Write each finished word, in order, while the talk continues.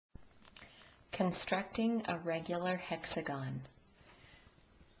Constructing a regular hexagon.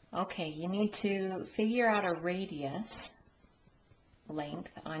 Okay, you need to figure out a radius length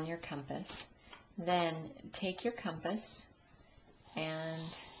on your compass. Then take your compass and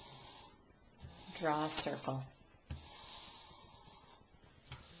draw a circle.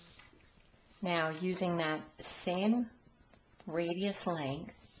 Now, using that same radius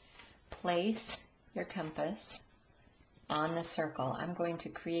length, place your compass on the circle. I'm going to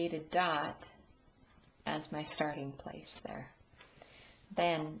create a dot as my starting place there.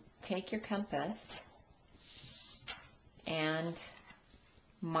 Then take your compass and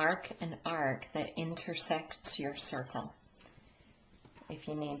mark an arc that intersects your circle. If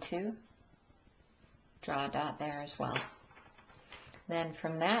you need to, draw a dot there as well. Then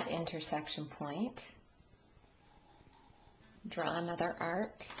from that intersection point, draw another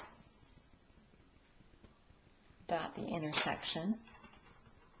arc, dot the intersection.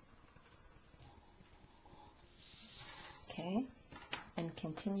 Okay, and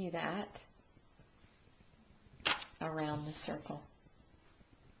continue that around the circle.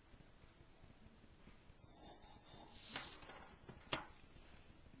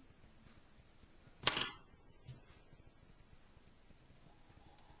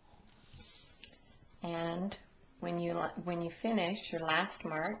 And when you finish, your last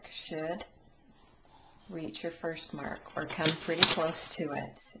mark should reach your first mark or come pretty close to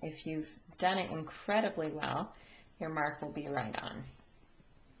it. If you've done it incredibly well, your mark will be right on.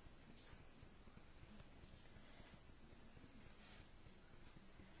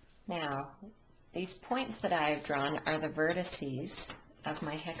 Now, these points that I have drawn are the vertices of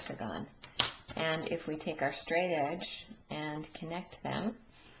my hexagon. And if we take our straight edge and connect them,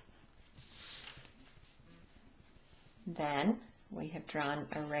 then we have drawn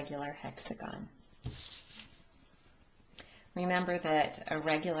a regular hexagon. Remember that a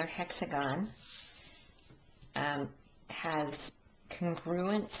regular hexagon has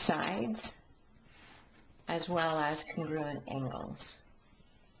congruent sides as well as congruent angles.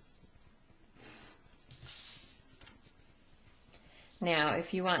 Now,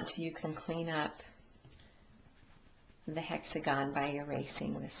 if you want to, you can clean up the hexagon by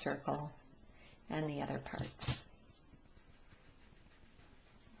erasing the circle and the other parts.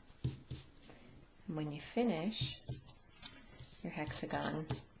 And when you finish, your hexagon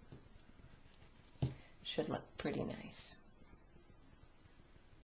should look pretty nice.